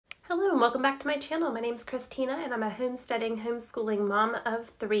Hello and welcome back to my channel. My name is Christina and I'm a homesteading, homeschooling mom of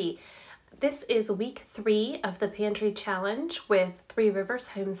 3. This is week 3 of the pantry challenge with Three Rivers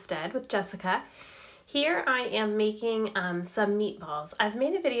Homestead with Jessica. Here I am making some meatballs. I've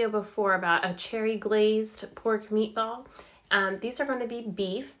made a video before about a cherry glazed pork meatball. These are going to be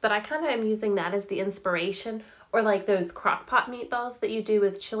beef, but I kind of am using that as the inspiration, or like those crock pot meatballs that you do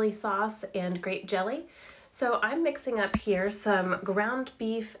with chili sauce and grape jelly. So I'm mixing up here some ground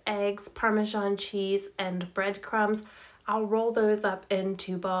beef, eggs, Parmesan cheese, and breadcrumbs. I'll roll those up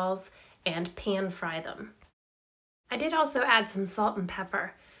into balls and pan fry them. I did also add some salt and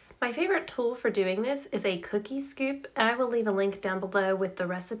pepper. My favorite tool for doing this is a cookie scoop, and I will leave a link down below with the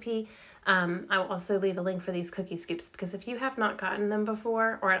recipe. I will also leave a link for these cookie scoops because if you have not gotten them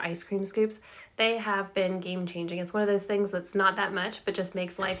before, or at ice cream scoops, they have been game-changing. It's one of those things that's not that much, but just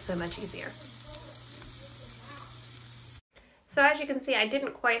makes life so much easier. So as you can see, I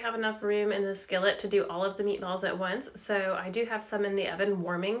didn't quite have enough room in the skillet to do all of the meatballs at once, so I do have some in the oven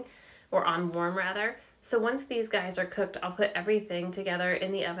warming, or on warm rather. So once these guys are cooked, I'll put everything together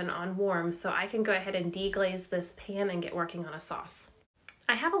in the oven on warm so I can go ahead and deglaze this pan and get working on a sauce.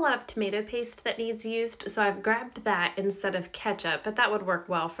 I have a lot of tomato paste that needs used, so I've grabbed that instead of ketchup, but that would work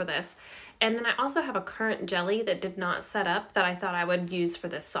well for this. And then I also have a currant jelly that did not set up that I thought I would use for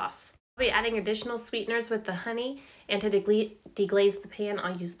this sauce. I'll be adding additional sweeteners with the honey, and to deglaze the pan,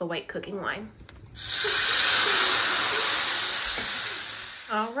 I'll use the white cooking wine.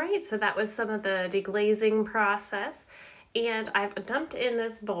 All right, so that was some of the deglazing process, and I've dumped in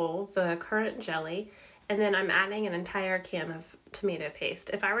this bowl the currant jelly, and then I'm adding an entire can of tomato paste.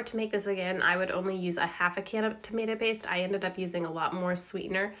 If I were to make this again, I would only use a half a can of tomato paste. I ended up using a lot more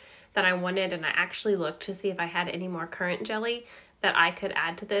sweetener than I wanted, and I actually looked to see if I had any more currant jelly that I could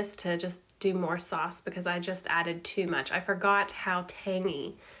add to this to just do more sauce because I just added too much. I forgot how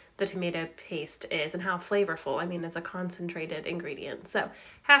tangy the tomato paste is and how flavorful. I mean, it's a concentrated ingredient. So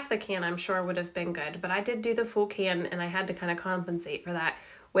half the can I'm sure would have been good, but I did do the full can and I had to kind of compensate for that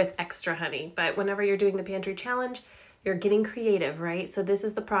with extra honey. But whenever you're doing the pantry challenge, you're getting creative, right? So this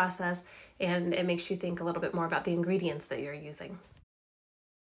is the process and it makes you think a little bit more about the ingredients that you're using.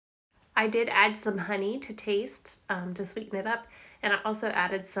 I did add some honey to taste to sweeten it up, and I also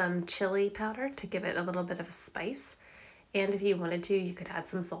added some chili powder to give it a little bit of a spice. And if you wanted to, you could add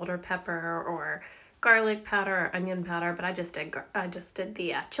some salt or pepper or garlic powder or onion powder, but I just did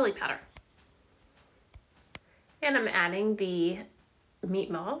the chili powder. And I'm adding the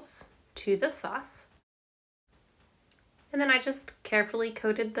meatballs to the sauce. And then I just carefully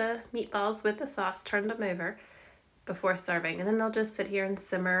coated the meatballs with the sauce, turned them over before serving, and then they'll just sit here and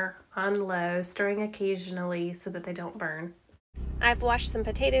simmer on low, stirring occasionally so that they don't burn. I've washed some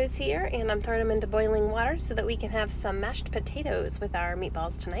potatoes here and I'm throwing them into boiling water so that we can have some mashed potatoes with our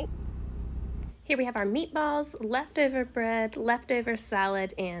meatballs tonight. Here we have our meatballs, leftover bread, leftover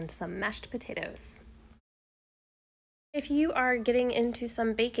salad, and some mashed potatoes. If you are getting into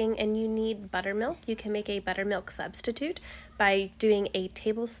some baking and you need buttermilk, you can make a buttermilk substitute by doing a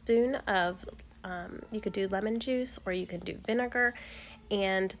tablespoon of you could do lemon juice or you can do vinegar,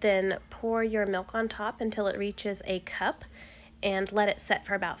 and then pour your milk on top until it reaches a cup and let it set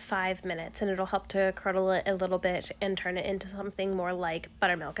for about 5 minutes, and it'll help to curdle it a little bit and turn it into something more like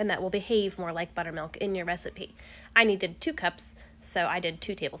buttermilk, and that will behave more like buttermilk in your recipe. I needed 2 cups, so I did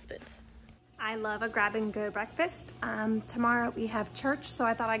 2 tablespoons. I love a grab and go breakfast. Tomorrow we have church, so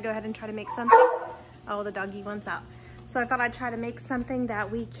I thought I'd go ahead and try to make something. Oh, the doggy wants out. So I thought I'd try to make something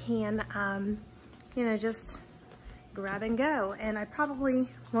that we can you know, just grab and go. And I probably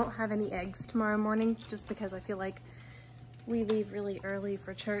won't have any eggs tomorrow morning just because I feel like we leave really early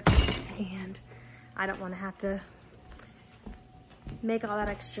for church and I don't want to have to make all that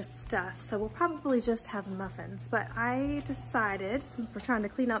extra stuff. So we'll probably just have muffins. But I decided, since we're trying to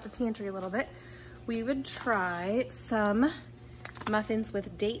clean out the pantry a little bit, we would try some muffins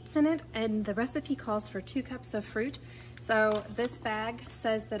with dates in it. And the recipe calls for 2 cups of fruit. So this bag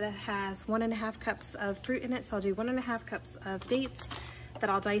says that it has 1.5 cups of fruit in it, so I'll do 1.5 cups of dates that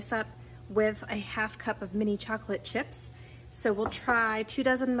I'll dice up with a 1/2 cup of mini chocolate chips. So we'll try 2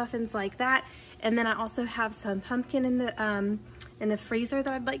 dozen muffins like that, and then I also have some pumpkin in the freezer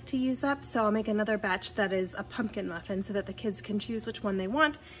that I'd like to use up, so I'll make another batch that is a pumpkin muffin so that the kids can choose which one they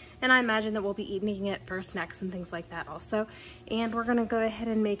want, and I imagine that we'll be eating it for snacks and things like that also. And we're gonna go ahead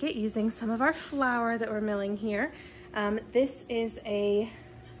and make it using some of our flour that we're milling here. This is I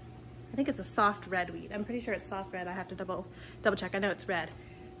think it's a soft red wheat. I'm pretty sure it's soft red. I have to double check. I know it's red,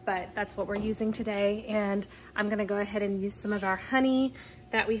 but that's what we're using today. And I'm gonna go ahead and use some of our honey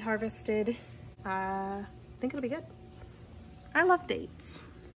that we harvested. I think it'll be good. I love dates.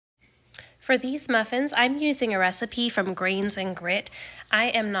 For these muffins, I'm using a recipe from Grains and Grit. I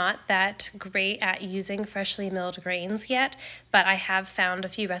am not that great at using freshly milled grains yet, but I have found a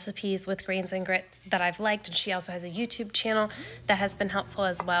few recipes with Grains and Grit that I've liked, and she also has a YouTube channel that has been helpful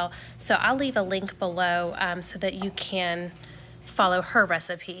as well. So I'll leave a link below so that you can follow her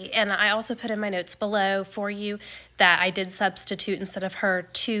recipe. And I also put in my notes below for you that I did substitute, instead of her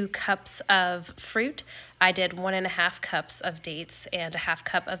 2 cups of fruit, I did 1.5 cups of dates and a half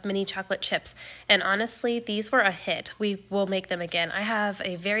cup of mini chocolate chips. And honestly, these were a hit. We will make them again. I have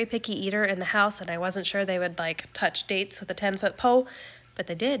a very picky eater in the house, and I wasn't sure they would like touch dates with a 10-foot pole, but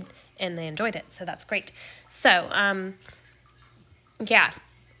they did, and they enjoyed it. So that's great. So, yeah,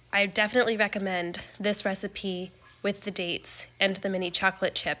 I definitely recommend this recipe with the dates and the mini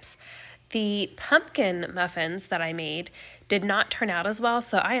chocolate chips. The pumpkin muffins that I made did not turn out as well,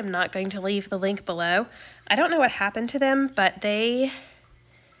 so I am not going to leave the link below. I don't know what happened to them, but I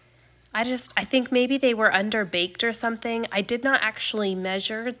think maybe they were under-baked or something. I did not actually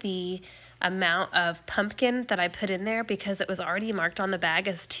measure the amount of pumpkin that I put in there because it was already marked on the bag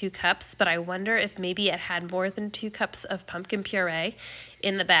as 2 cups, but I wonder if maybe it had more than 2 cups of pumpkin puree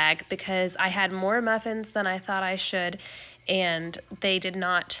in the bag, because I had more muffins than I thought I should, and they did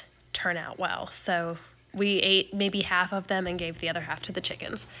not turn out well. So we ate maybe half of them and gave the other half to the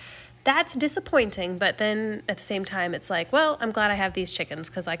chickens. That's disappointing, but then at the same time, it's like, well, I'm glad I have these chickens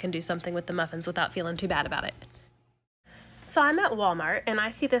because I can do something with the muffins without feeling too bad about it. So I'm at Walmart and I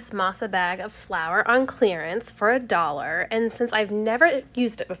see this Masa bag of flour on clearance for $1, and since I've never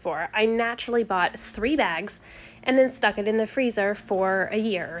used it before, I naturally bought 3 bags and then stuck it in the freezer for a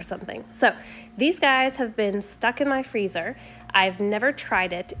year or something. So these guys have been stuck in my freezer. I've never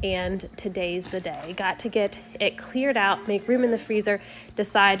tried it, and today's the day. Got to get it cleared out, make room in the freezer,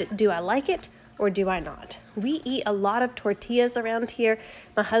 decide, do I like it or do I not? We eat a lot of tortillas around here.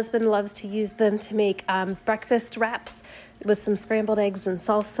 My husband loves to use them to make breakfast wraps with some scrambled eggs and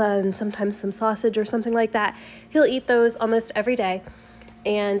salsa and sometimes some sausage or something like that. He'll eat those almost every day.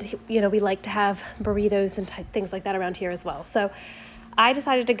 And, you know, we like to have burritos and things like that around here as well. So I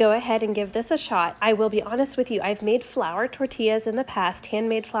decided to go ahead and give this a shot. I will be honest with you, I've made flour tortillas in the past,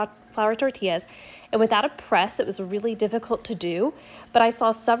 handmade flour tortillas, and without a press, it was really difficult to do. But I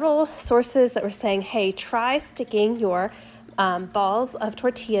saw several sources that were saying, hey, try sticking your balls of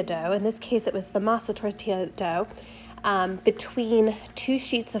tortilla dough, in this case it was the Masa tortilla dough, between 2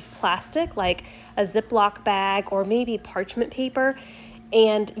 sheets of plastic, like a Ziploc bag or maybe parchment paper,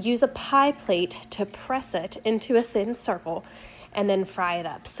 and use a pie plate to press it into a thin circle and then fry it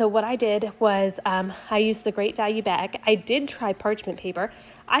up. So what I did was I used the Great Value bag. I did try parchment paper.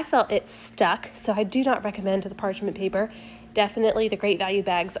 I felt it stuck, so I do not recommend the parchment paper. Definitely the Great Value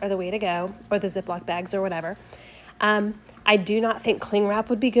bags are the way to go, or the Ziploc bags or whatever. I do not think cling wrap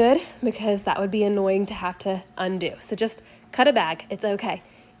would be good because that would be annoying to have to undo. So just cut a bag. It's okay.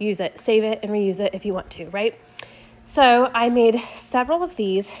 Use it, save it, and reuse it if you want to, right? So I made several of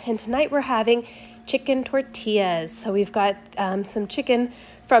these, and tonight we're having chicken tortillas. So we've got some chicken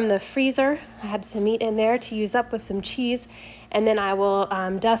from the freezer. I had some meat in there to use up with some cheese, and then I will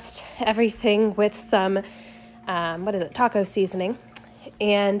dust everything with some, taco seasoning,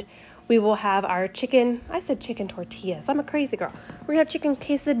 and we will have our chicken, I said chicken tortillas, I'm a crazy girl. We're gonna have chicken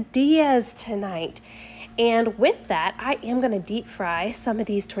quesadillas tonight. And with that, I am gonna deep fry some of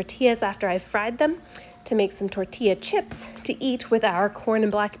these tortillas after I've fried them to make some tortilla chips to eat with our corn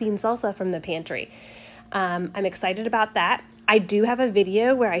and black bean salsa from the pantry. I'm excited about that. I do have a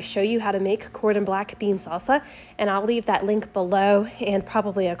video where I show you how to make corn and black bean salsa, and I'll leave that link below and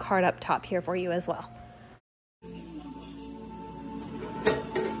probably a card up top here for you as well.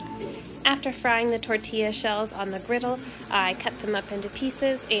 After frying the tortilla shells on the griddle, I cut them up into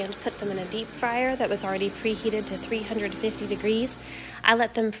pieces and put them in a deep fryer that was already preheated to 350 degrees. I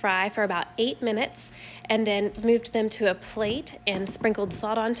let them fry for about 8 minutes and then moved them to a plate and sprinkled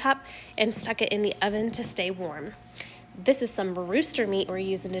salt on top and stuck it in the oven to stay warm. This is some rooster meat we're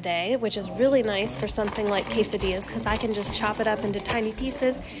using today, which is really nice for something like quesadillas because I can just chop it up into tiny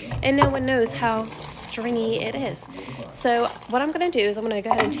pieces and no one knows how stringy it is. So what I'm going to do is I'm going to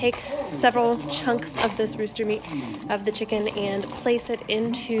go ahead and take several chunks of this rooster meat of the chicken and place it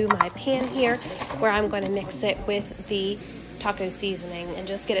into my pan here, where I'm going to mix it with the taco seasoning and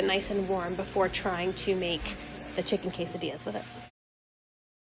just get it nice and warm before trying to make the chicken quesadillas with it.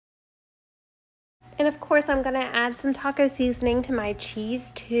 And of course, I'm gonna add some taco seasoning to my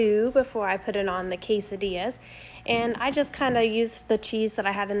cheese too before I put it on the quesadillas. And I just kind of used the cheese that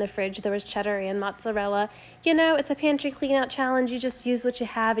I had in the fridge. There was cheddar and mozzarella. You know, it's a pantry clean out challenge. You just use what you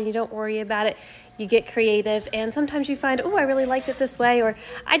have and you don't worry about it. You get creative, and sometimes you find, oh, I really liked it this way, or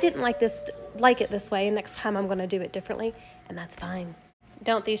I didn't like it this way, and next time I'm gonna do it differently, and that's fine.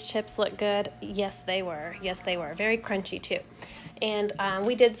 Don't these chips look good? Yes, they were. Yes, they were. Very crunchy too. And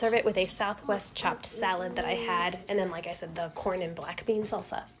we did serve it with a Southwest chopped salad that I had, and then, like I said, the corn and black bean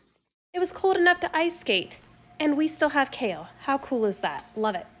salsa. It was cold enough to ice skate, and we still have kale. How cool is that?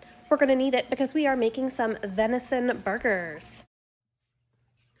 Love it. We're gonna need it because we are making some venison burgers.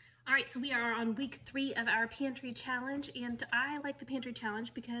 All right, so we are on week 3 of our pantry challenge, and I like the pantry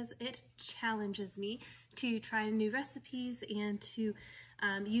challenge because it challenges me to try new recipes and to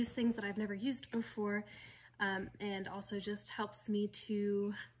use things that I've never used before. And also just helps me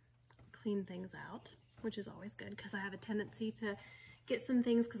to clean things out, which is always good because I have a tendency to get some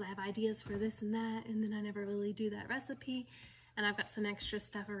things because I have ideas for this and that, and then I never really do that recipe, and I've got some extra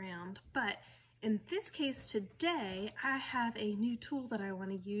stuff around. But in this case today, I have a new tool that I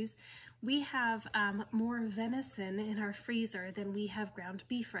want to use. We have more venison in our freezer than we have ground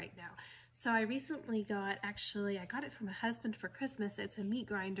beef right now. So I recently got, I got it from my husband for Christmas. It's a meat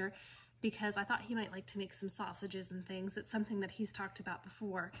grinder, because I thought he might like to make some sausages and things. It's something that he's talked about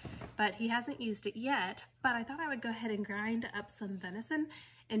before, but he hasn't used it yet. But I thought I would go ahead and grind up some venison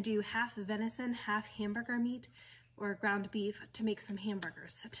and do half venison, half hamburger meat or ground beef to make some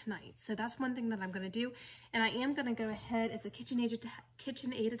hamburgers tonight. So that's one thing that I'm gonna do. And I am gonna go ahead, it's a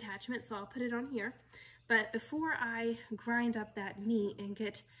KitchenAid attachment, so I'll put it on here. But before I grind up that meat and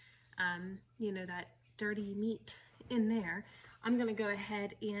get, you know, that dirty meat in there, I'm gonna go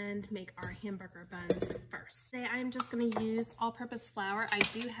ahead and make our hamburger buns first. Today I'm just gonna use all-purpose flour. I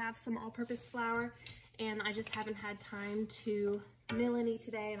do have some all-purpose flour, and I just haven't had time to mill any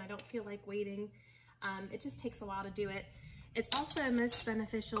today, and I don't feel like waiting. It just takes a while to do it. It's also most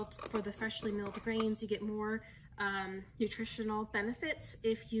beneficial for the freshly milled grains. You get more nutritional benefits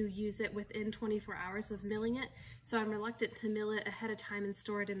if you use it within 24 hours of milling it. So I'm reluctant to mill it ahead of time and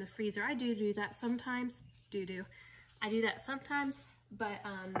store it in the freezer. I do that sometimes. I do that sometimes, but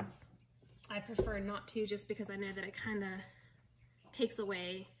I prefer not to, just because I know that it kind of takes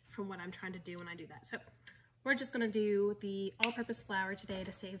away from what I'm trying to do when I do that. So we're just going to do the all-purpose flour today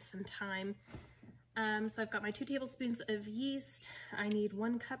to save some time. So I've got my 2 tablespoons of yeast. I need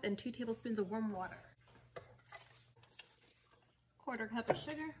 1 cup and 2 tablespoons of warm water. 1/4 cup of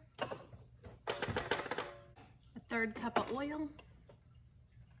sugar. 1/3 cup of oil.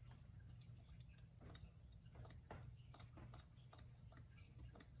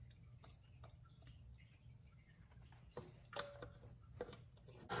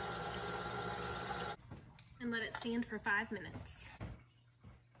 And let it stand for 5 minutes.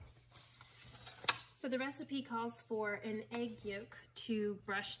 So the recipe calls for an egg yolk to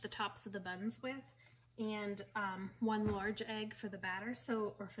brush the tops of the buns with, and 1 large egg for the batter,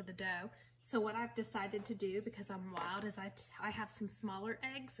 or for the dough. So what I've decided to do, because I'm wild, is I have some smaller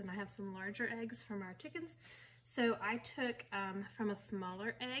eggs and I have some larger eggs from our chickens. So I took from a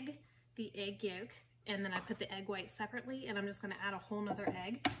smaller egg, the egg yolk, and then I put the egg white separately, and I'm just gonna add a whole nother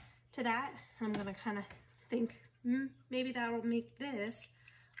egg to that. And I'm gonna kind of think, maybe that'll make this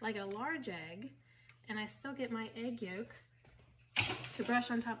like a large egg, and I still get my egg yolk to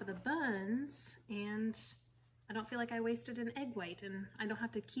brush on top of the buns, and I don't feel like I wasted an egg white, and I don't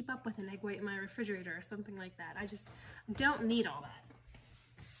have to keep up with an egg white in my refrigerator or something like that. I just don't need all that.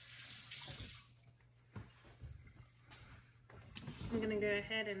 I'm gonna go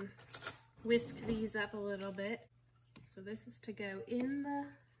ahead and whisk these up a little bit. So this is to go in the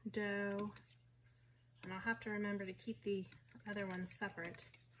dough, and I'll have to remember to keep the other ones separate.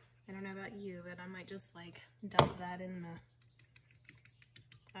 I don't know about you, but I might just like dump that in the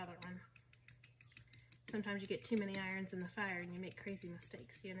other one. Sometimes you get too many irons in the fire and you make crazy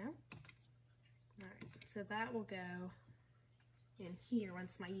mistakes, you know? All right, so that will go in here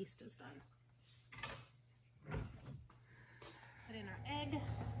once my yeast is done. Put in our egg.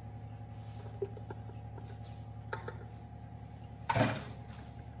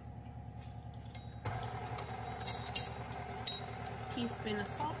 Teaspoon of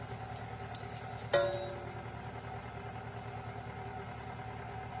salt.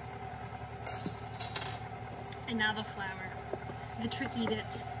 And now the flour, the tricky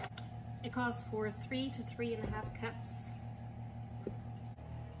bit. It calls for 3 to 3.5 cups.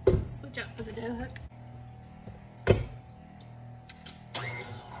 Switch out for the dough hook.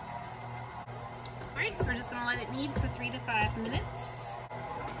 All right, so we're just gonna let it knead for 3 to 5 minutes.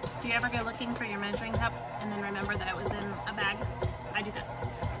 Do you ever go looking for your measuring cup and then remember that it was in a bag? I do that.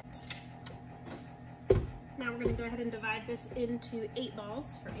 Now we're going to go ahead and divide this into 8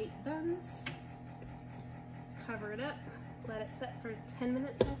 balls for 8 buns. Cover it up, let it set for 10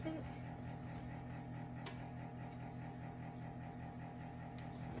 minutes, I think.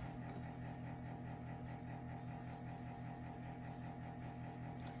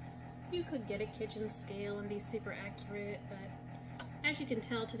 You could get a kitchen scale and be super accurate, but as you can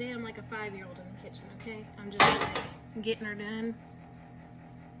tell, today I'm like a 5-year-old in the kitchen, okay? I'm just like getting her done.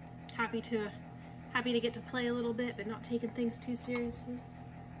 Happy to get to play a little bit, but not taking things too seriously.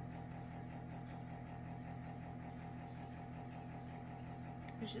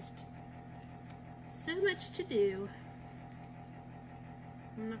 There's just so much to do.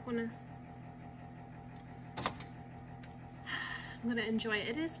 I'm gonna enjoy it.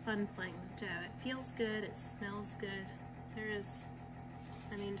 It is fun playing with dough. It feels good, it smells good.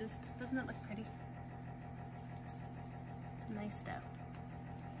 I mean, just, doesn't it look pretty? It's a nice dough.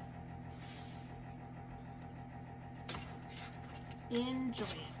 Enjoy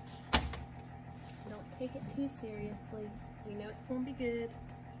it. Don't take it too seriously. You know it's gonna be good.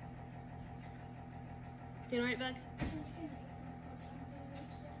 Doing all right, Bug?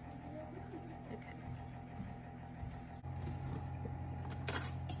 Okay.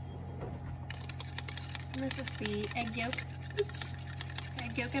 And this is the egg yolk. Oops.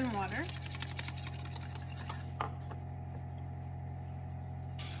 Egg yolk and water.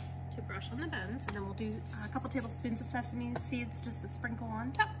 To brush on the buns, and then we'll do a couple tablespoons of sesame seeds just to sprinkle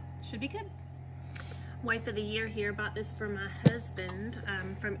on top. Should be good. Wife of the year here bought this for my husband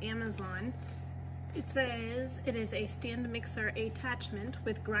from Amazon. It says it is a stand mixer attachment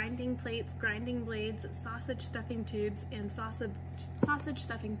with grinding plates, grinding blades, sausage stuffing tubes, and sausage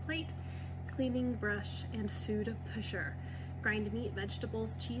stuffing plate, cleaning brush, and food pusher. Grind meat,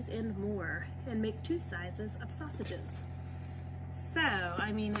 vegetables, cheese, and more, and make 2 sizes of sausages. So,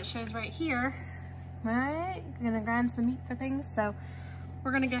 I mean, it shows right here, right? I'm gonna grind some meat for things, so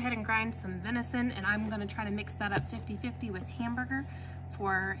we're gonna go ahead and grind some venison, and I'm gonna try to mix that up 50-50 with hamburger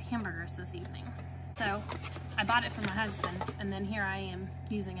for hamburgers this evening. So, I bought it for my husband, and then here I am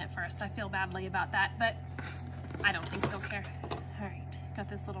using it first. I feel badly about that, but I don't think he'll care. All right, got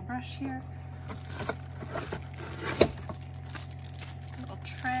this little brush here. Little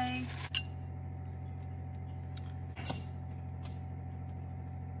tray.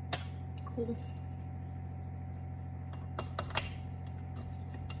 Cool.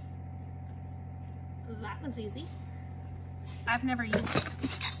 That was easy. I've never used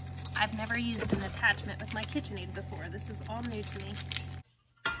an attachment with my KitchenAid before. This is all new to me.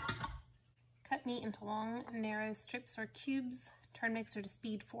 Cut meat into long, narrow strips or cubes. Turn mixer to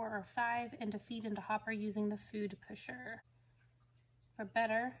speed 4 or 5 and to feed into hopper using the food pusher. For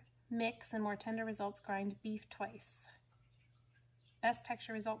better mix and more tender results, grind beef twice. Best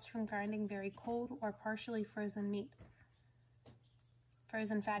texture results from grinding very cold or partially frozen meat.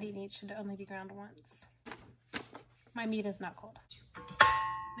 Frozen fatty meat should only be ground once. My meat is not cold.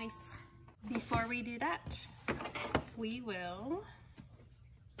 Nice. Before we do that, we will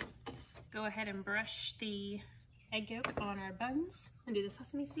go ahead and brush the egg yolk on our buns and do the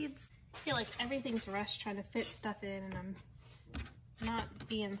sesame seeds. I feel like everything's rushed trying to fit stuff in, and I'm not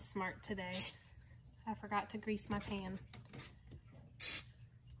being smart today. I forgot to grease my pan.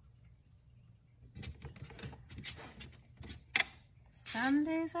 Some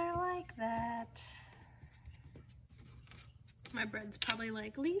days are like that. My bread's probably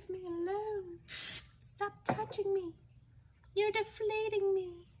like, leave me alone. Stop touching me. You're deflating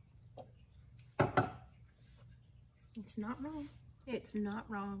me. It's not wrong. It's not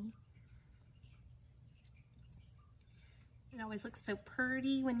wrong. It always looks so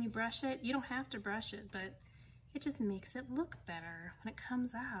pretty when you brush it. You don't have to brush it, but it just makes it look better when it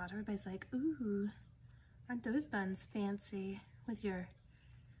comes out. Everybody's like, ooh, aren't those buns fancy with your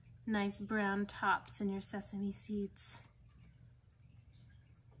nice brown tops and your sesame seeds?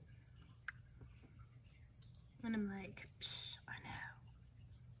 And I'm like, psh, I know.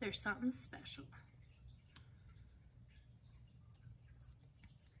 There's something special.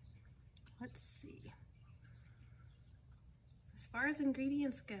 Let's see. As far as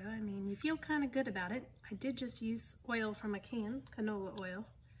ingredients go, I mean, you feel kind of good about it. I did just use oil from a can, canola oil.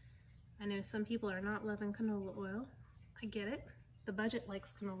 I know some people are not loving canola oil. I get it. The budget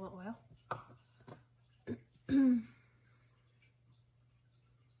likes canola oil.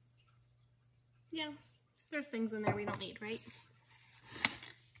 Yeah, there's things in there we don't need, right?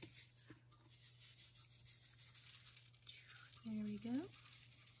 There we go.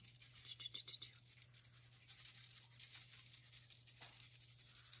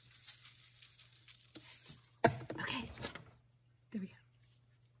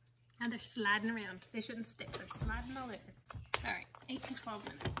 Now they're sliding around. They shouldn't stick. They're sliding all over. All right, 8 to 12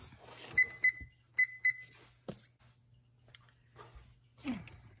 minutes.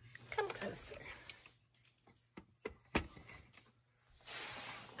 Come closer. All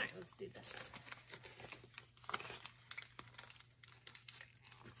right, let's do this.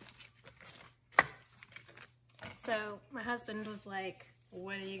 So my husband was like,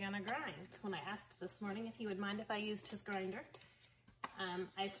 what are you gonna grind? When I asked this morning if he would mind if I used his grinder,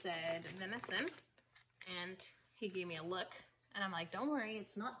 I said venison, and he gave me a look, and I'm like, don't worry,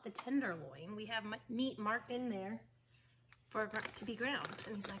 it's not the tenderloin. We have meat marked in there for to be ground.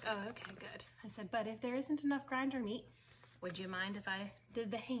 And he's like, oh, okay, good. I said, but if there isn't enough grinder meat, would you mind if I did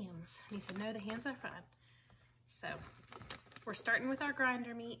the hams? And he said, no, the hams are fine. So we're starting with our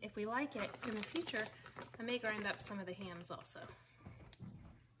grinder meat. If we like it in the future, I may grind up some of the hams also.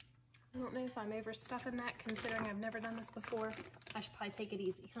 I don't know if I'm overstuffing that, considering I've never done this before. I should probably take it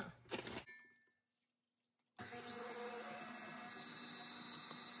easy, huh?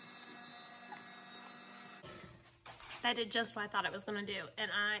 That did just what I thought it was gonna do, and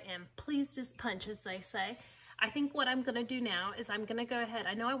I am pleased as punch, as they say. I think what I'm gonna do now is I'm gonna go ahead.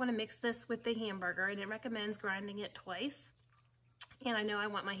 I know I wanna mix this with the hamburger, and it recommends grinding it twice. And I know I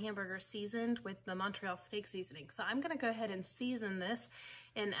want my hamburger seasoned with the Montreal steak seasoning. So I'm gonna go ahead and season this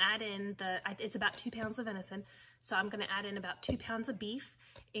and add in it's about 2 pounds of venison. So I'm gonna add in about 2 pounds of beef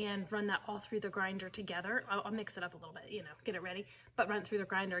and run that all through the grinder together. I'll mix it up a little bit, you know, get it ready, but run it through the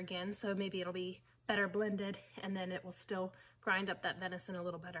grinder again. So maybe it'll be better blended, and then it will still grind up that venison a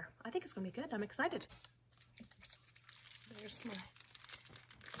little better. I think it's gonna be good, I'm excited. There's my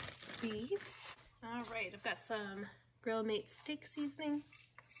beef. All right, I've got some Grill Mate steak seasoning.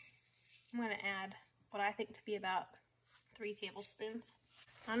 I'm gonna add what I think to be about 3 tablespoons.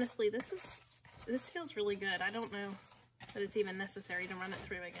 Honestly, this feels really good. I don't know that it's even necessary to run it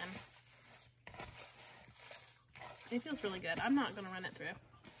through again. It feels really good. I'm not gonna run it through.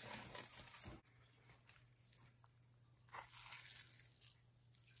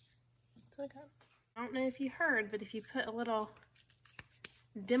 So I don't know if you heard, but if you put a little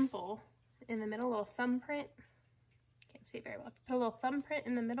dimple in the middle, a little thumbprint, can't see it very well. Put a little thumbprint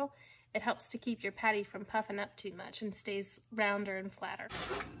in the middle, it helps to keep your patty from puffing up too much and stays rounder and flatter.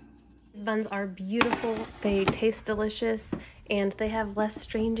 These buns are beautiful, they taste delicious, and they have less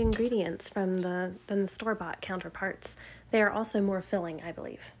strange ingredients than the store-bought counterparts. They are also more filling, I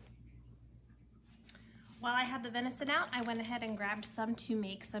believe. While I had the venison out, I went ahead and grabbed some to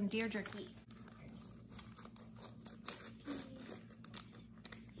make some deer jerky.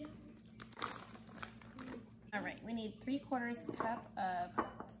 All right, we need 3/4 cup of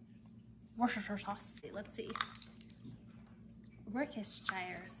Worcestershire sauce. Let's see.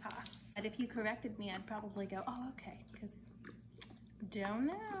 Worcestershire sauce. And if you corrected me, I'd probably go, oh, okay, because don't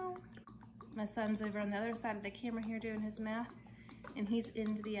know. My son's over on the other side of the camera here doing his math, and he's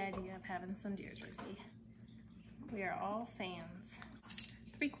into the idea of having some deer jerky. We are all fans.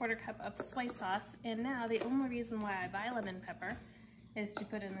 3/4 cup of soy sauce, and now the only reason why I buy lemon pepper is to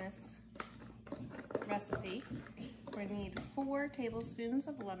put in this recipe. We need 4 tablespoons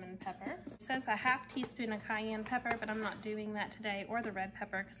of lemon pepper. It says a 1/2 teaspoon of cayenne pepper, but I'm not doing that today, or the red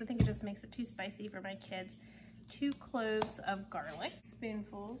pepper, because I think it just makes it too spicy for my kids. 2 cloves of garlic,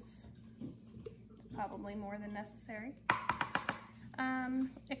 spoonfuls. It's probably more than necessary.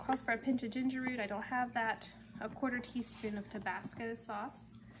 It calls for a pinch of ginger root. I don't have that. A 1/4 teaspoon of Tabasco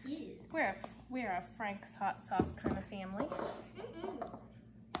sauce. Ew. We're a Frank's hot sauce kind of family.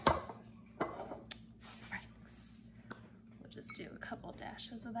 Frank's. We'll just do a couple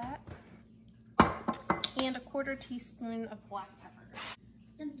dashes of that. And a 1/4 teaspoon of black pepper.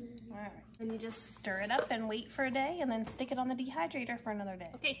 All right, then you just stir it up and wait for a day, and then stick it on the dehydrator for another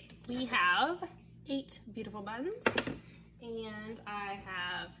day. Okay, we have 8 beautiful buns, and I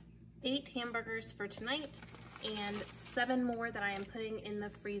have 8 hamburgers for tonight, and 7 more that I am putting in the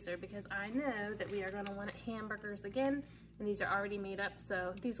freezer, because I know that we are going to want hamburgers again, and these are already made up,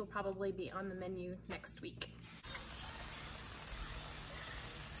 so these will probably be on the menu next week.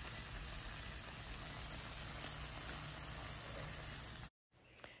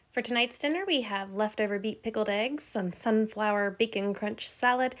 For tonight's dinner, we have leftover beet pickled eggs, some sunflower bacon crunch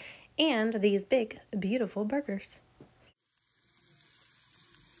salad, and these big, beautiful burgers.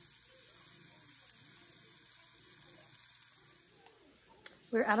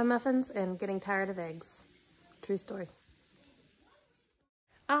 We're out of muffins and getting tired of eggs. True story.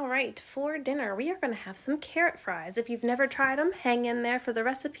 All right, for dinner, we are going to have some carrot fries. If you've never tried them, hang in there for the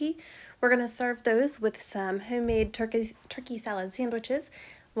recipe. We're going to serve those with some homemade turkey salad sandwiches,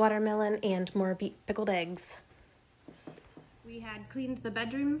 watermelon, and more beet pickled eggs. We had cleaned the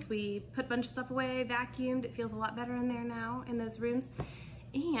bedrooms. We put a bunch of stuff away, vacuumed. It feels a lot better in there now in those rooms.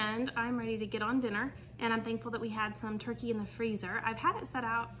 And I'm ready to get on dinner, and I'm thankful that we had some turkey in the freezer. I've had it set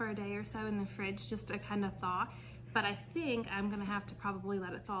out for a day or so in the fridge just to kind of thaw, but I think I'm gonna have to probably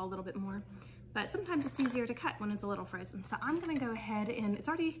let it thaw a little bit more. But sometimes it's easier to cut when it's a little frozen. So I'm gonna go ahead and, it's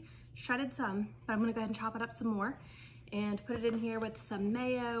already shredded some, but I'm gonna go ahead and chop it up some more and put it in here with some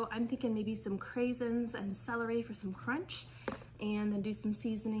mayo. I'm thinking maybe some craisins and celery for some crunch, and then do some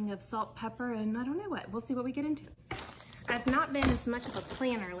seasoning of salt, pepper, and I don't know what. We'll see what we get into. I've not been as much of a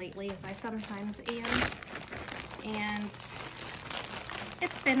planner lately as I sometimes am, and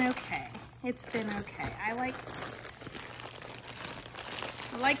it's been okay. It's been okay. I like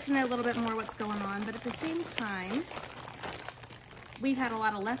to know a little bit more what's going on, but at the same time, we've had a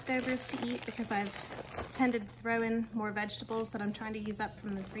lot of leftovers to eat because I've tended to throw in more vegetables that I'm trying to use up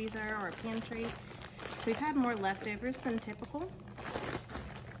from the freezer or pantry. So we've had more leftovers than typical,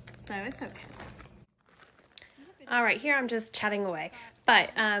 so it's okay. All right, here I'm just chatting away,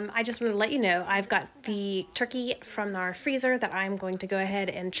 but I just want to let you know I've got the turkey from our freezer that I'm going to go ahead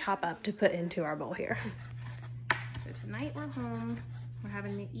and chop up to put into our bowl here. So tonight we're home. We're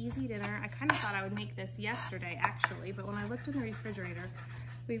having an easy dinner. I kind of thought I would make this yesterday actually, but when I looked in the refrigerator,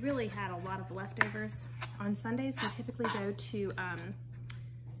 we really had a lot of leftovers. On Sundays, we typically go to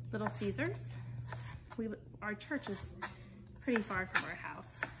Little Caesars. Our church is pretty far from our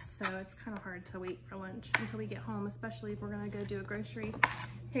house, so it's kind of hard to wait for lunch until we get home, especially if we're gonna go do a grocery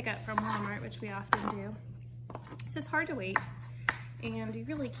pickup from Walmart, which we often do. It's just hard to wait, and you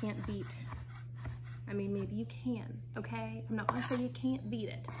really can't beat, I mean, maybe you can, okay? I'm not gonna say you can't beat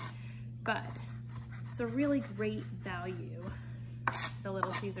it, but it's a really great value, the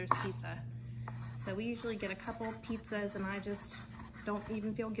Little Caesars pizza. So we usually get a couple pizzas, and I just don't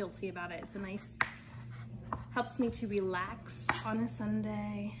even feel guilty about it. It's a nice, helps me to relax on a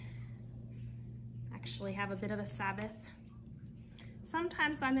Sunday, actually have a bit of a Sabbath.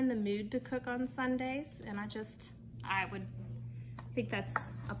 Sometimes I'm in the mood to cook on Sundays, and I would think that's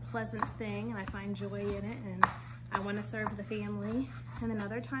a pleasant thing, and I find joy in it, and I want to serve the family. And then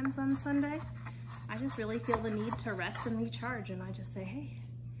other times on Sunday, I just really feel the need to rest and recharge, and I just say, hey,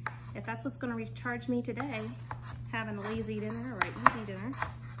 if that's what's going to recharge me today, having a lazy dinner or an easy dinner,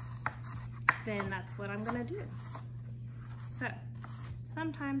 then that's what I'm gonna do. So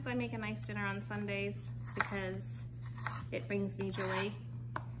sometimes I make a nice dinner on Sundays because it brings me joy,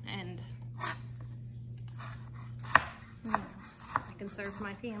 and I can serve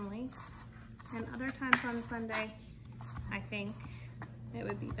my family. And other times on Sunday, I think it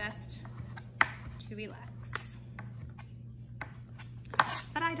would be best to relax.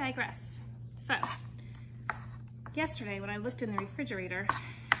 But I digress. So yesterday when I looked in the refrigerator,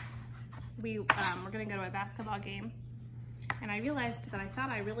 we were gonna go to a basketball game, and I realized that I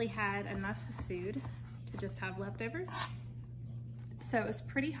thought I really had enough food to just have leftovers. So it was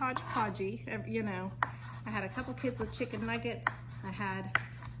pretty hodgepodgey, you know. I had a couple kids with chicken nuggets. I had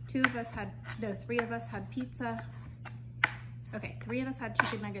three of us had pizza. Okay, 3 of us had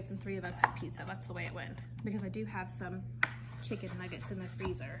chicken nuggets and 3 of us had pizza. That's the way it went, because I do have some chicken nuggets in the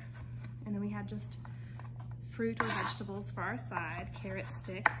freezer. And then we had just fruit or vegetables for our side, carrot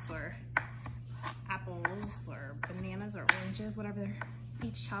sticks or apples or bananas or oranges, whatever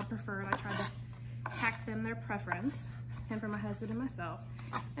each child preferred. I tried to pack them their preference, and for my husband and myself.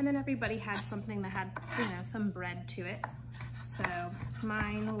 And then everybody had something that had, you know, some bread to it. So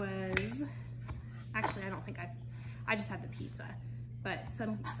mine was, actually I don't think I just had the pizza, but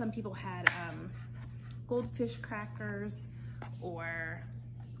some people had goldfish crackers, or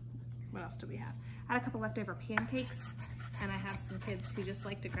what else do we have? I had a couple leftover pancakes, and I have some kids who just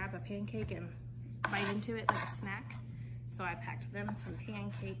like to grab a pancake and bite into it like a snack. So I packed them some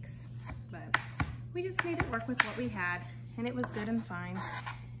pancakes, but we just made it work with what we had, and it was good and fine.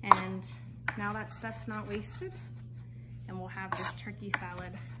 And now that stuff's not wasted, and we'll have this turkey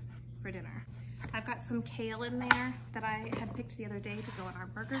salad for dinner. I've got some kale in there that I had picked the other day to go on our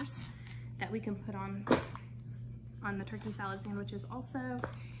burgers that we can put on the turkey salad sandwiches also.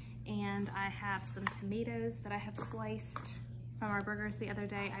 And I have some tomatoes that I have sliced from our burgers the other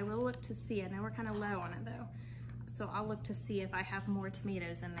day. I will look to see, I know we're kind of low on it though, so I'll look to see if I have more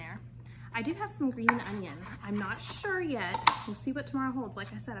tomatoes in there. I do have some green onion. I'm not sure yet. We'll see what tomorrow holds.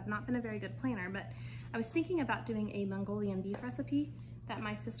 Like I said, I've not been a very good planner, but I was thinking about doing a Mongolian beef recipe that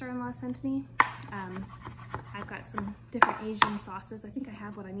my sister-in-law sent me. I've got some different Asian sauces. I think I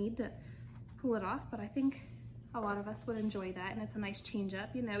have what I need to pull it off, but I think a lot of us would enjoy that, and it's a nice change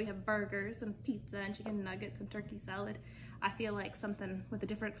up. You know, we have burgers and pizza and chicken nuggets and turkey salad. I feel like something with a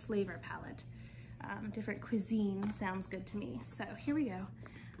different flavor palette. different cuisine sounds good to me. So here we go.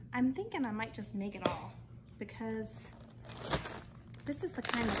 I'm thinking I might just make it all because this is the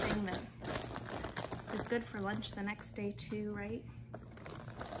kind of thing that is good for lunch the next day too, right?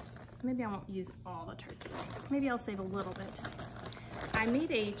 Maybe I won't use all the turkey. Maybe I'll save a little bit. I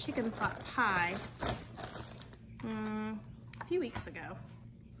made a chicken pot pie a few weeks ago,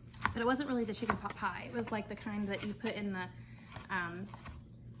 but it wasn't really the chicken pot pie. It was like the kind that you put in the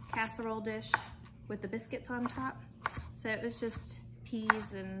casserole dish with the biscuits on top. So it was just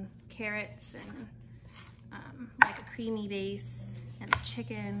peas and carrots and like a creamy base and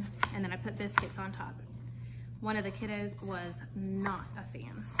chicken, and then I put biscuits on top. One of the kiddos was not a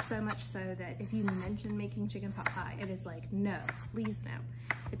fan, so much so that if you mention making chicken pot pie, it is like, no, please no.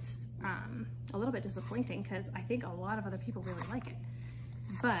 It's a little bit disappointing because I think a lot of other people really like it.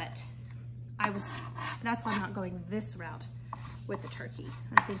 But that's why I'm not going this route with the turkey.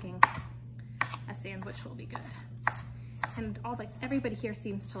 I'm thinking a sandwich will be good. And everybody here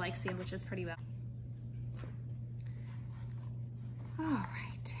seems to like sandwiches pretty well. All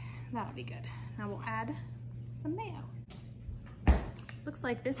right, that'll be good. Now we'll add some mayo. Looks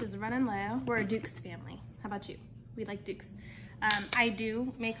like this is running low. We're a Duke's family. How about you? We like Duke's. I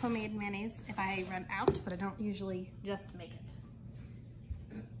do make homemade mayonnaise if I run out, but I don't usually just make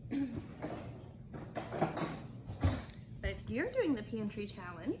it. But if you're doing the pantry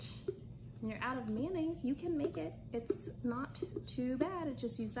challenge and you're out of mayonnaise, you can make it. It's not too bad. It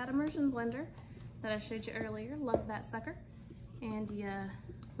just use that immersion blender that I showed you earlier. Love that sucker. And you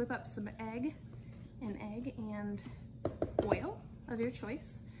whip up some egg and oil of your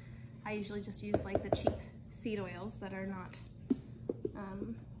choice. I usually just use like the cheap seed oils that are not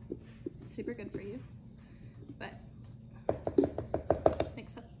super good for you, but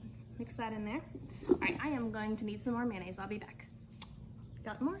mix that in there. All right, I am going to need some more mayonnaise. I'll be back.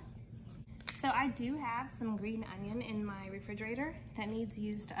 Got more? So I do have some green onion in my refrigerator that needs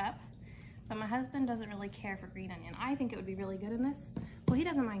used up, but my husband doesn't really care for green onion. I think it would be really good in this. Well, he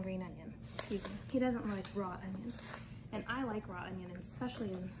doesn't mind green onion. He doesn't like raw onion. And I like raw onion,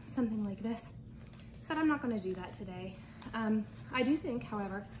 especially in something like this. But I'm not gonna do that today. I do think,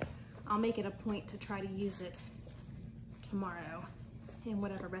 however, I'll make it a point to try to use it tomorrow in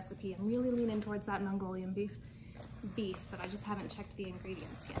whatever recipe. I'm really leaning towards that Mongolian beef, but I just haven't checked the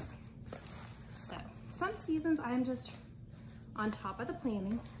ingredients yet. So, some seasons I'm just on top of the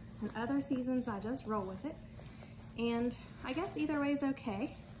planning, and other seasons I just roll with it. And I guess either way is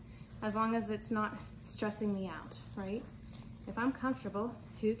okay, as long as it's not stressing me out, right? If I'm comfortable,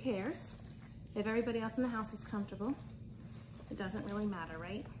 who cares? If everybody else in the house is comfortable, it doesn't really matter,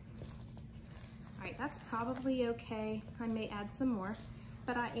 right? All right, that's probably okay. I may add some more,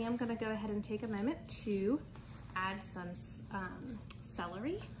 but I am gonna go ahead and take a moment to add some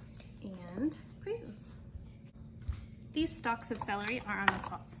celery and raisins. These stalks of celery are on the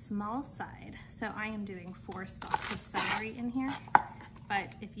small side, so I am doing 4 stalks of celery in here,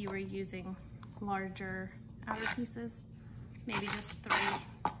 but if you were using larger outer pieces, maybe just 3.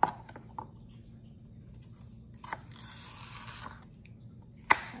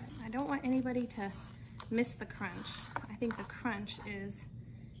 I don't want anybody to miss the crunch. I think the crunch is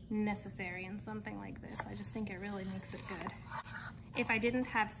necessary in something like this. I just think it really makes it good. If I didn't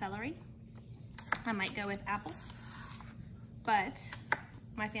have celery, I might go with apple, but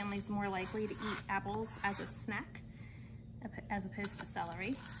my family's more likely to eat apples as a snack as opposed to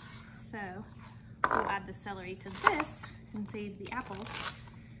celery. So we'll add the celery to this and save the apples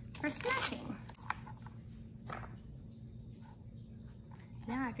for snacking.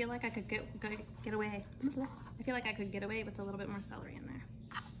 Yeah, I feel like I could get away. I feel like I could get away with a little bit more celery in there.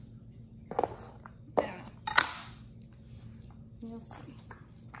 I don't know. We'll see.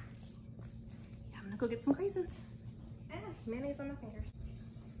 Yeah, I'm gonna go get some craisins. Mayonnaise on my fingers.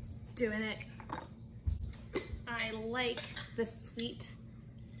 Doing it. I like the sweet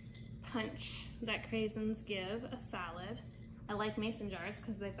punch that craisins give a salad. I like mason jars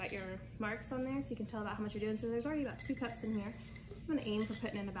because they've got your marks on there so you can tell about how much you're doing. So there's already about 2 cups in here. I'm gonna aim for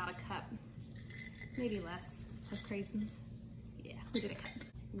putting in about a cup, maybe less, of craisins. Yeah, we did a cup.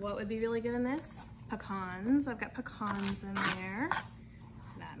 What would be really good in this? Pecans. I've got pecans in there.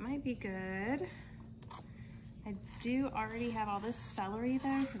 That might be good. I do already have all this celery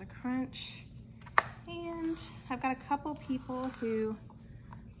though for the crunch. And I've got a couple people who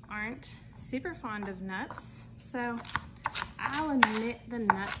aren't super fond of nuts, so I'll omit the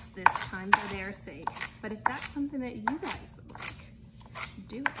nuts this time for their sake. But if that's something that you guys would like,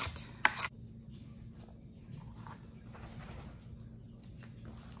 do it.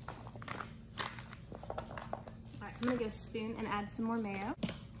 All right, I'm gonna get a spoon and add some more mayo.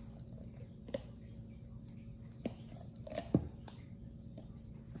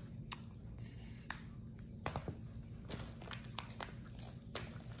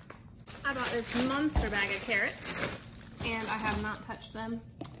 I bought this monster bag of carrots and I have not touched them.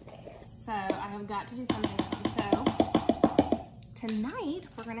 So I have got to do something with them. So tonight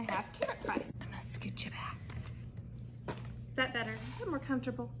we're gonna have carrot fries. I'm gonna scoot you back. Is that better? Is that more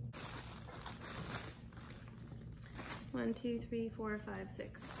comfortable? 1, 2, 3, 4, 5,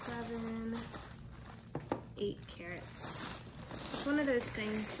 6, 7, 8 carrots. It's one of those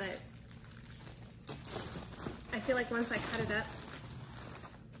things that I feel like once I cut it up,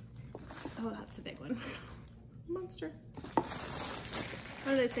 oh, that's a big one. Monster.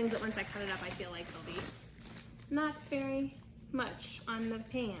 One of those things that once I cut it up, I feel like there'll be not very much on the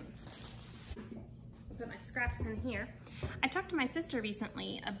pan. I'll put my scraps in here. I talked to my sister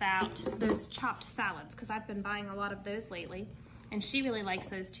recently about those chopped salads because I've been buying a lot of those lately, and she really likes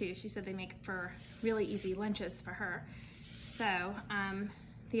those too. She said they make for really easy lunches for her. So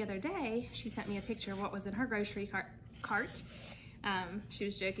the other day, she sent me a picture of what was in her grocery cart. She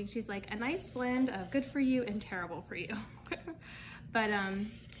was joking. She's like, a nice blend of good for you and terrible for you. But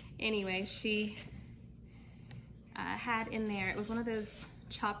anyway, she had in there, it was one of those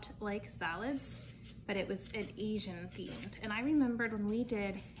chopped like salads, but it was an Asian themed. And I remembered when we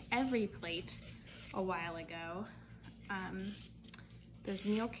did Every Plate a while ago, those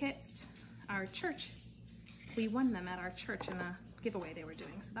meal kits, our church, we won them at our church in a giveaway they were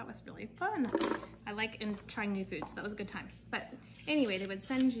doing. So that was really fun. I like trying new foods. So that was a good time. But anyway, they would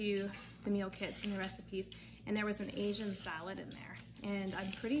send you the meal kits and the recipes, and there was an Asian salad in there. And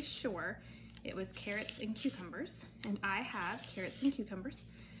I'm pretty sure it was carrots and cucumbers, and I have carrots and cucumbers.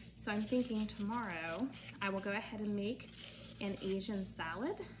 So I'm thinking tomorrow I will go ahead and make an Asian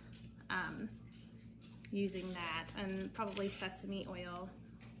salad using that, and probably sesame oil.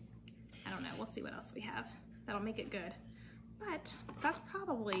 I don't know, we'll see what else we have. That'll make it good. But that's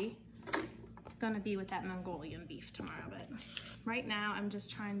probably gonna be with that Mongolian beef tomorrow. But right now I'm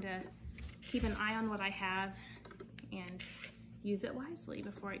just trying to keep an eye on what I have and use it wisely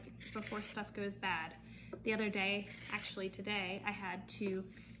before stuff goes bad. The other day, actually today, I had to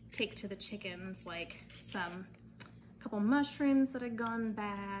take to the chickens like a couple mushrooms that had gone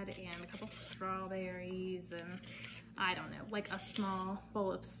bad and a couple strawberries and I don't know, like a small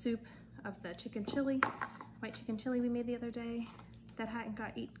bowl of soup of the chicken chili, white chicken chili we made the other day that hadn't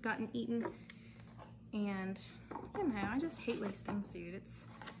gotten eaten. And you know, I just hate wasting food.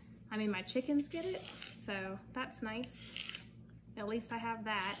 I mean, my chickens get it, so that's nice. At least I have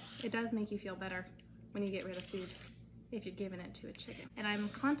that. It does make you feel better when you get rid of food if you're giving it to a chicken. And I'm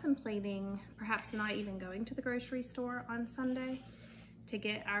contemplating perhaps not even going to the grocery store on Sunday to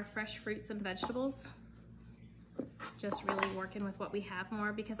get our fresh fruits and vegetables. Just really working with what we have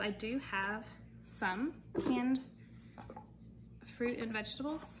more, because I do have some canned fruit and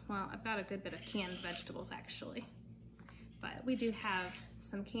vegetables. Well, I've got a good bit of canned vegetables actually, but we do have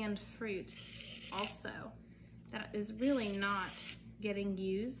some canned fruit also that is really not getting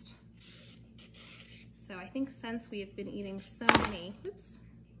used. So I think since we have been eating so many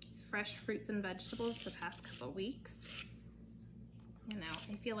fresh fruits and vegetables the past couple of weeks, you know,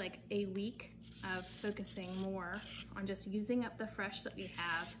 I feel like a week of focusing more on just using up the fresh that we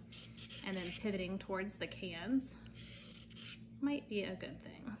have and then pivoting towards the cans might be a good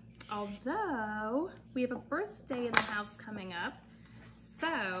thing. Although we have a birthday in the house coming up,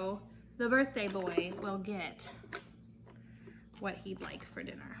 so the birthday boy will get what he'd like for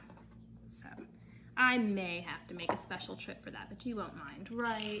dinner. So I may have to make a special trip for that, but you won't mind,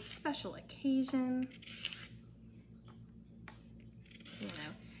 right? Special occasion.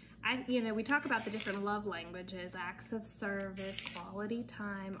 You know, we talk about the different love languages, acts of service, quality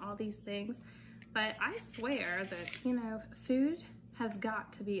time, all these things, but I swear that, you know, food has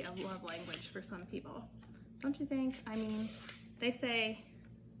got to be a love language for some people. Don't you think? I mean, they say,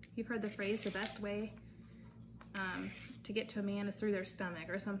 you've heard the phrase, the best way to get to a man is through their stomach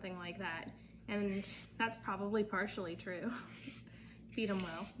or something like that. And that's probably partially true. Feed them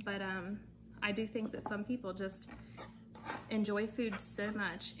well. But I do think that some people just enjoy food so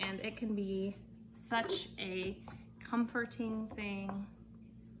much, and it can be such a comforting thing.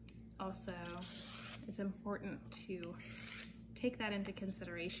 Also, it's important to take that into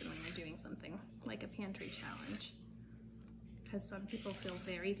consideration when you're doing something like a pantry challenge, because some people feel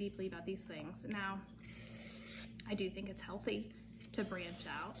very deeply about these things. Now, I do think it's healthy to branch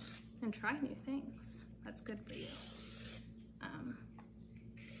out and try new things. That's good for you.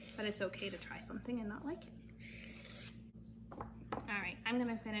 But it's okay to try something and not like it. All right, I'm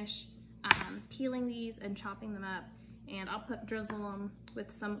gonna finish peeling these and chopping them up, and I'll drizzle them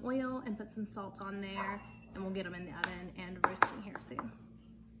with some oil and put some salt on there, and we'll get them in the oven and roasting here soon.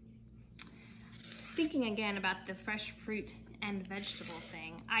 Thinking again about the fresh fruit and vegetable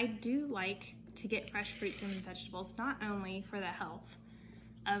thing. I do like to get fresh fruits and vegetables, not only for the health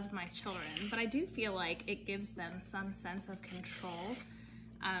of my children, but I do feel like it gives them some sense of control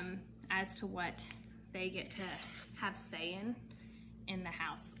as to what they get to have say in the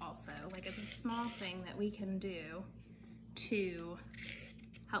house also. Like, it's a small thing that we can do to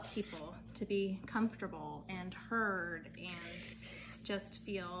help people to be comfortable and heard and just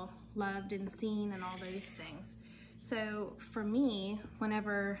feel loved and seen and all those things. So for me,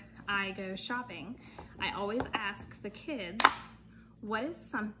 whenever I go shopping, I always ask the kids, what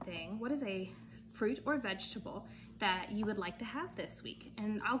is a fruit or vegetable that you would like to have this week?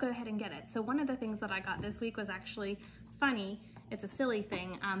 And I'll go ahead and get it. So one of the things that I got this week was actually funny. It's a silly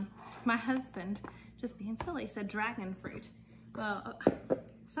thing. My husband, just being silly, said dragon fruit. Well,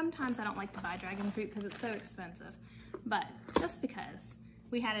 sometimes I don't like to buy dragon fruit because it's so expensive, but just because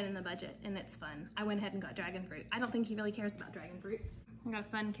we had it in the budget and it's fun, I went ahead and got dragon fruit. I don't think he really cares about dragon fruit. I got a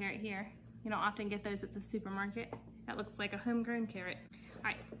fun carrot here. You don't often get those at the supermarket. That looks like a homegrown carrot. All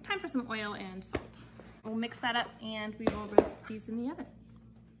right, time for some oil and salt. We'll mix that up and we will roast these in the oven.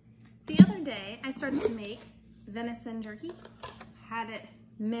 The other day, I started to make venison jerky. Had it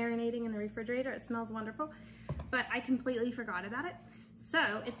marinating in the refrigerator. It smells wonderful, but I completely forgot about it.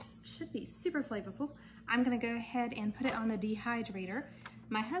 So it should be super flavorful. I'm gonna go ahead and put it on the dehydrator.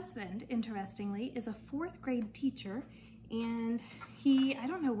 My husband, interestingly, is a 4th grade teacher, and I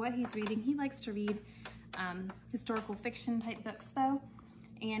don't know what he's reading. He likes to read historical fiction type books though.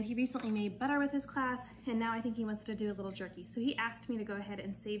 And he recently made butter with his class, and now I think he wants to do a little jerky. So he asked me to go ahead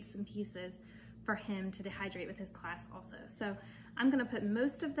and save some pieces for him to dehydrate with his class also. So I'm gonna put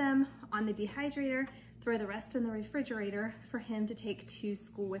most of them on the dehydrator, throw the rest in the refrigerator for him to take to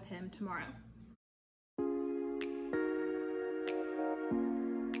school with him tomorrow.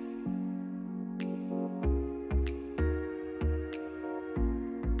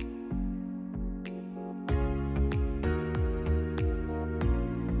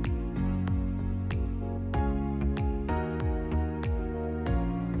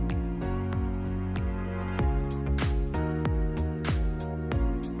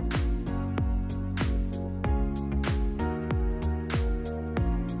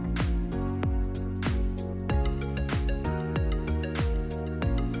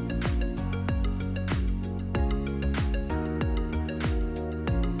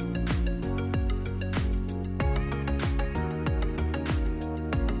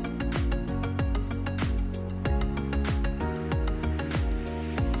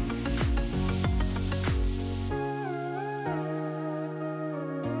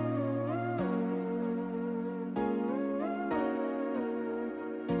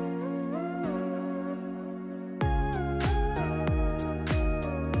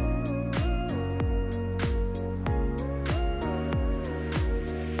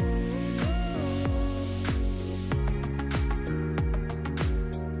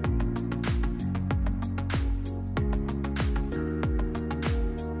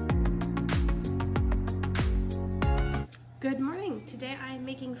 Good morning. Today I'm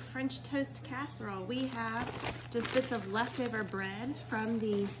making French toast casserole. We have just bits of leftover bread from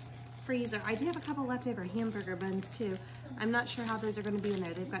the freezer. I do have a couple leftover hamburger buns too. I'm not sure how those are going to be in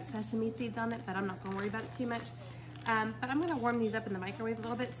there. They've got sesame seeds on it, but I'm not going to worry about it too much. But I'm going to warm these up in the microwave a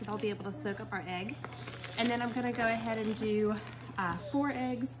little bit so they'll be able to soak up our egg. And then I'm going to go ahead and do 4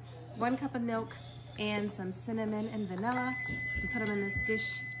 eggs, 1 cup of milk, and some cinnamon and vanilla, and put them in this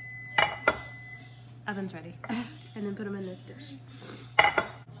dish. Oven's ready. And then put them in this dish. I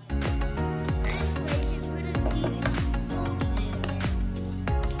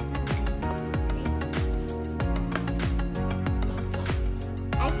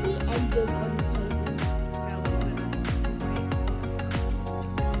see egg yolk on the table.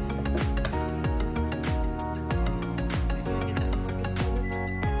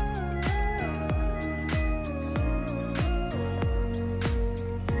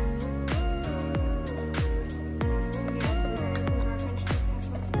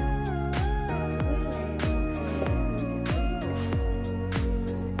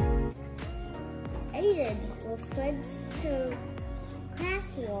 Well, French toast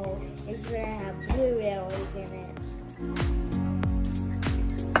casserole is going to have blueberries in it.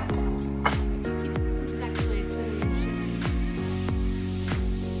 This is actually a cinnamon chicken.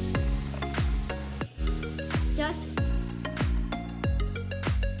 Just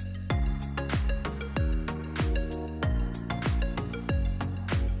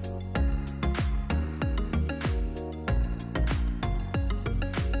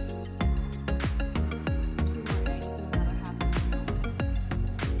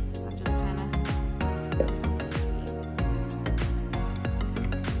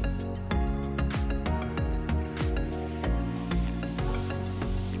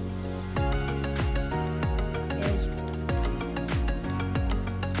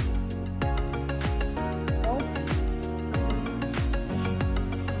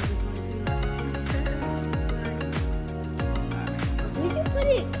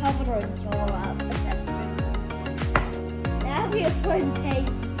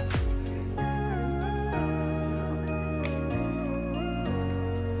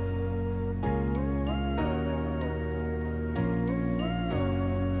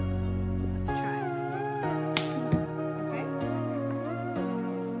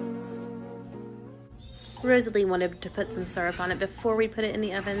Rosalie wanted to put some syrup on it before we put it in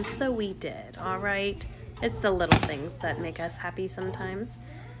the oven, so we did, all right? It's the little things that make us happy sometimes.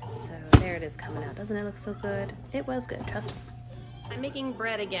 So there it is coming out. Doesn't it look so good? It was good, trust me. I'm making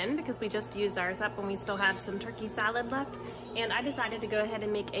bread again because we just used ours up when we still have some turkey salad left. And I decided to go ahead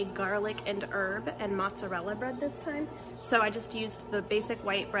and make a garlic and herb and mozzarella bread this time. So I just used the basic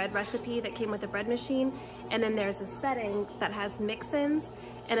white bread recipe that came with the bread machine. And then there's a setting that has mix-ins.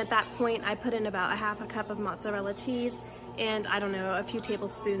 And at that point I put in about a half a cup of mozzarella cheese and I don't know, a few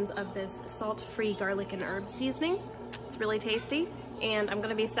tablespoons of this salt-free garlic and herb seasoning. It's really tasty and I'm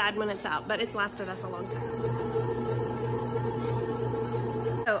gonna be sad when it's out, but it's lasted us a long time.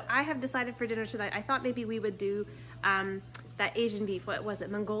 So I have decided for dinner tonight, I thought maybe we would do that Asian beef, what was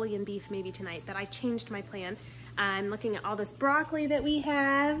it, Mongolian beef maybe tonight, but I changed my plan. I'm looking at all this broccoli that we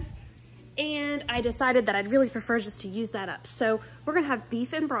have, and I decided that I'd really prefer just to use that up. So we're gonna have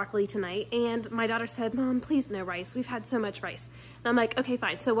beef and broccoli tonight, and my daughter said, Mom, please no rice. We've had so much rice. And I'm like, okay,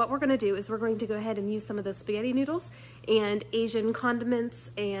 fine. So what we're gonna do is we're going to go ahead and use some of the spaghetti noodles and Asian condiments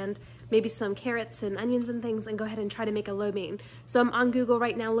and maybe some carrots and onions and things and go ahead and try to make a lo mein. So I'm on Google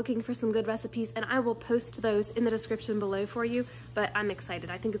right now looking for some good recipes and I will post those in the description below for you, but I'm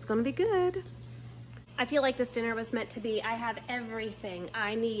excited. I think it's gonna be good. I feel like this dinner was meant to be. I have everything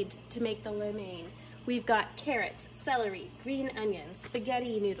I need to make the lo mein. We've got carrots, celery, green onions,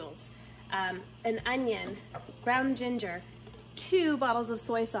 spaghetti noodles, an onion, ground ginger, 2 bottles of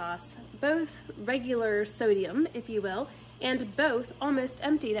soy sauce, both regular sodium, if you will, and both almost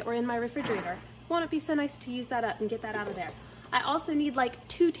empty that were in my refrigerator. Won't it be so nice to use that up and get that out of there? I also need like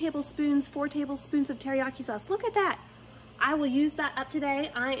 2 tablespoons, 4 tablespoons of teriyaki sauce. Look at that. I will use that up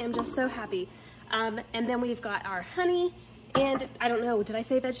today. I am just so happy. And then we've got our honey, and I don't know, did I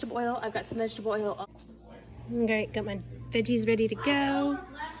say vegetable oil? I've got some vegetable oil. Okay, got my veggies ready to go.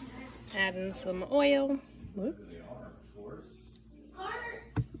 Adding some oil. Whoop.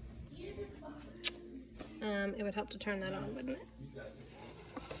 It would help to turn that on, wouldn't it?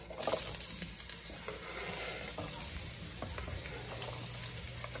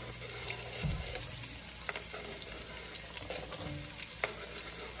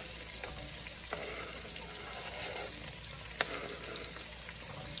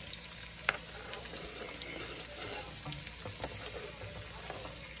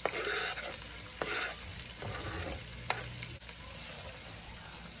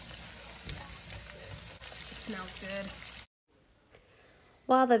 Smells good.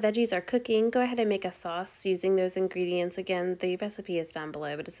 While the veggies are cooking, go ahead and make a sauce using those ingredients. Again, the recipe is down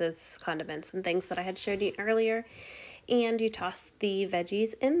below, but it says condiments and things that I had showed you earlier. And you toss the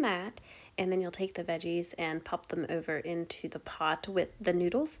veggies in that, and then you'll take the veggies and pop them over into the pot with the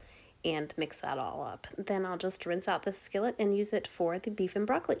noodles and mix that all up. Then I'll just rinse out the skillet and use it for the beef and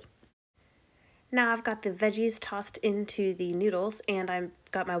broccoli. Now I've got the veggies tossed into the noodles and I've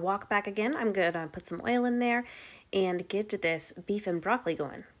got my wok back again. I'm gonna put some oil in there and get this beef and broccoli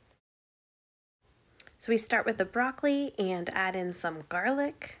going. So we start with the broccoli and add in some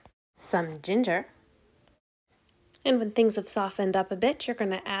garlic, some ginger. And when things have softened up a bit, you're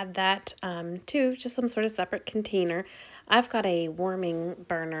gonna add that to just some sort of separate container. I've got a warming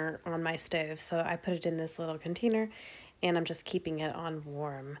burner on my stove, so I put it in this little container and I'm just keeping it on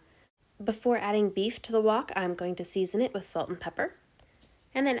warm. Before adding beef to the wok, I'm going to season it with salt and pepper,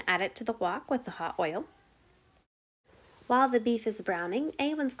 and then add it to the wok with the hot oil. While the beef is browning,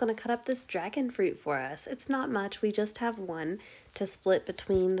 Awen's going to cut up this dragon fruit for us. It's not much, we just have one to split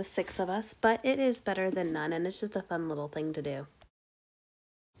between the 6 of us, but it is better than none, and it's just a fun little thing to do.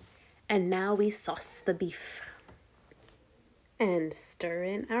 And now we sauce the beef and stir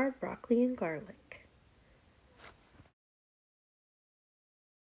in our broccoli and garlic.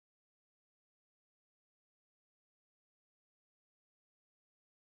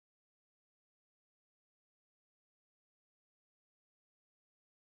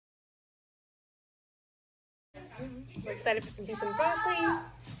 We're excited for some beef and broccoli,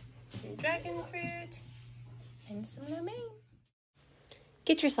 some dragon fruit, and some lo mein.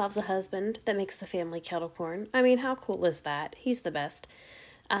 Get yourselves a husband that makes the family kettle corn. I mean, how cool is that? He's the best.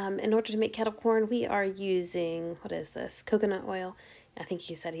 In order to make kettle corn, we are using, what is this, coconut oil. I think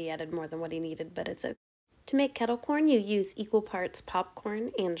he said he added more than what he needed, but it's okay. To make kettle corn, you use equal parts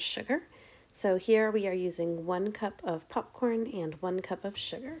popcorn and sugar. So here we are using 1 cup of popcorn and 1 cup of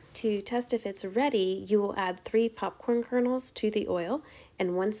sugar. To test if it's ready, you will add 3 popcorn kernels to the oil,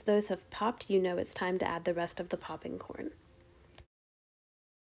 and once those have popped, you know it's time to add the rest of the popping corn.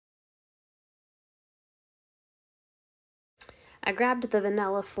 I grabbed the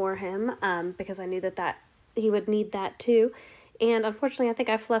vanilla for him because I knew that he would need that too, And unfortunately, I think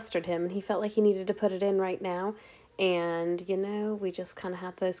I flustered him and he felt like he needed to put it in right now. And, you know, we just kind of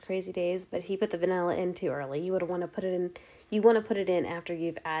have those crazy days, but he put the vanilla in too early. You would want to put it in, you want to put it in after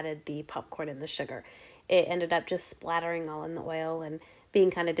you've added the popcorn and the sugar. It ended up just splattering all in the oil and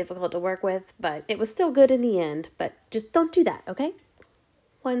being kind of difficult to work with, but it was still good in the end. But just don't do that, okay?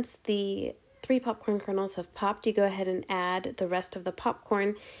 Once the 3 popcorn kernels have popped, you go ahead and add the rest of the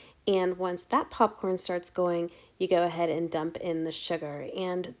popcorn. And once that popcorn starts going, you go ahead and dump in the sugar.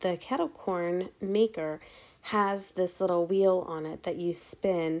 And the kettle corn maker has this little wheel on it that you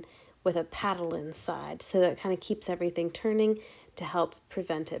spin with a paddle inside, so that it kind of keeps everything turning to help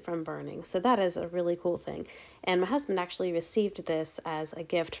prevent it from burning. So that is a really cool thing. And my husband actually received this as a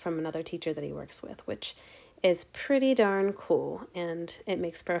gift from another teacher that he works with, which is pretty darn cool, and it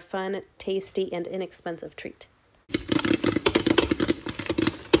makes for a fun, tasty, and inexpensive treat.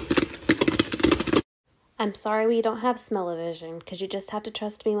 I'm sorry we don't have smell-o-vision, because you just have to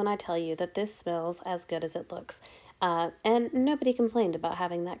trust me when I tell you that this smells as good as it looks. And nobody complained about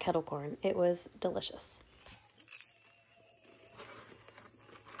having that kettle corn. It was delicious.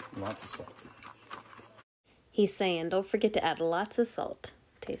 Lots of salt. He's saying, don't forget to add lots of salt.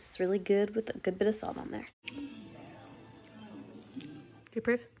 Tastes really good with a good bit of salt on there. Do you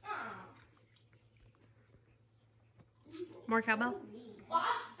approve? More cowbell?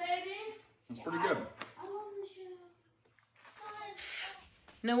 It's pretty good.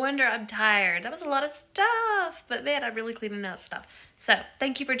 No wonder I'm tired. That was a lot of stuff, but man, I'm really cleaning out stuff. So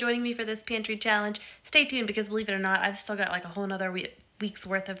thank you for joining me for this pantry challenge. Stay tuned, because believe it or not, I've still got like a whole nother week's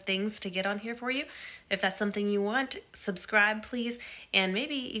worth of things to get on here for you. If that's something you want, subscribe please, and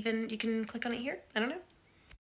maybe even you can click on it here. I don't know.